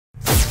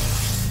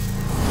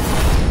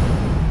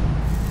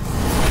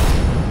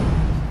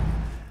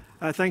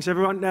Thanks,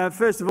 everyone.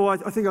 First of all, I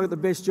think I got the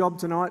best job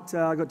tonight.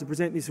 I got to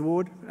present this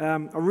award. I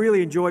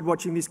really enjoyed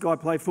watching this guy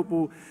play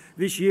football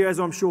this year,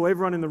 as I'm sure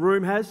everyone in the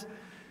room has.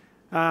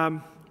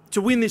 To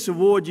win this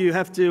award, you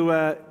have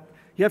to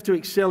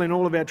excel in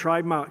all of our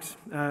trademarks,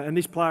 and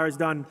this player has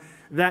done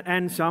that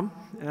and some.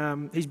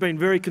 He's been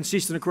very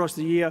consistent across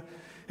the year.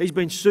 He's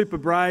been super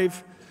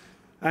brave,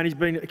 and he's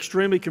been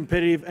extremely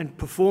competitive and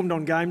performed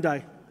on game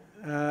day.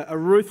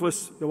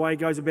 Ruthless the way he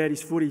goes about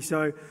his footy.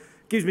 So it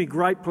gives me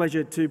great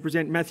pleasure to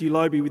present Matthew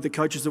Lobbe with the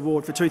Coaches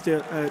Award for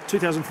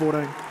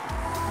 2014.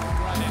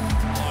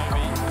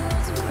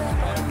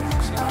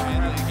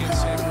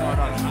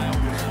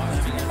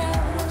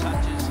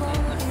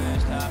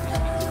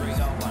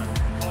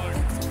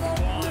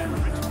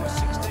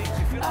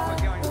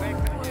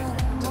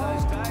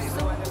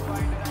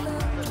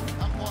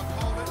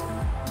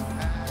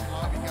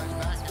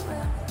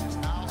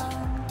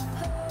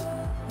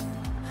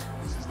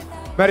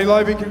 Matty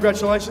Lobbe,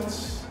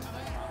 congratulations.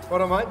 Well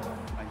done, mate.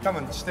 Come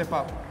and step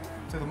up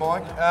to the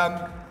mic.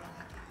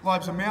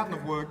 Lobbe's a mountain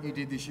of work you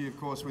did this year, of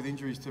course, with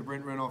injuries to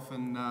Brent Renouf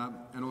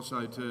and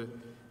also to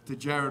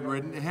Jared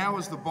Redden. How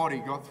has the body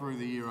got through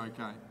the year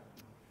okay?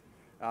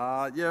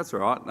 Yeah, that's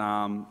all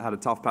right. Had a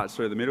tough patch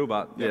through the middle,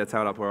 but yeah, it's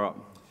held up all right.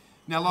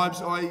 Now,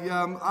 Lobes, I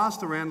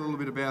asked around a little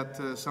bit about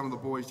some of the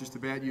boys just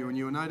about you, and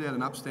you were no doubt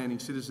an upstanding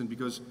citizen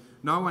because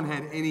no one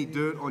had any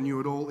dirt on you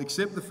at all,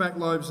 except the fact,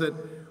 Lobes, that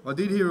I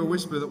did hear a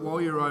whisper that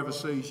while you were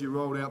overseas, you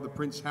rolled out the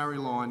Prince Harry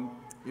line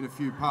in a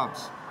few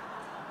pubs.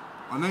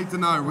 I need to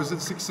know, was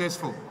it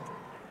successful?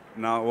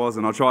 No, it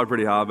wasn't. I tried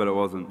pretty hard, but it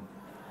wasn't.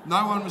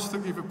 No one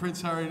mistook you for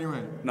Prince Harry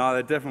anywhere? No,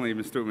 they definitely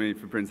mistook me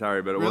for Prince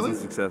Harry, but it wasn't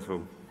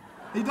successful.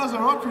 He does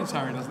all right, Prince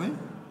Harry, doesn't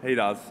he? He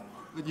does.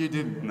 But you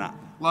didn't? Nah.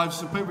 Lobes,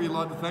 some people you'd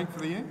like to thank for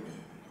the year?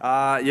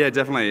 Yeah,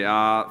 definitely.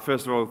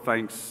 First of all,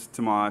 thanks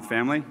to my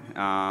family.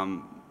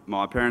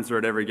 My parents are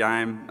at every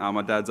game.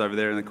 My dad's over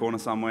there in the corner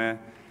somewhere.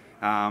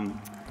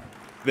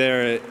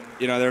 They're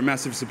a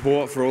massive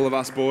support for all of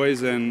us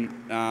boys, and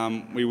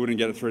we wouldn't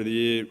get it through the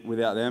year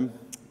without them.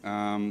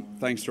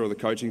 Thanks to all the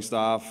coaching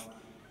staff.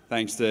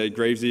 Thanks to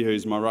Greavesy,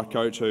 who's my ruck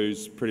coach,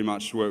 who's pretty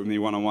much worked with me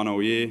one-on-one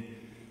all year.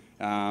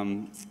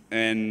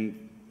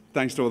 And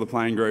thanks to all the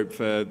playing group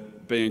for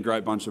being a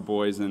great bunch of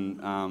boys, and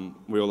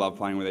we all love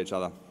playing with each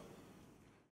other.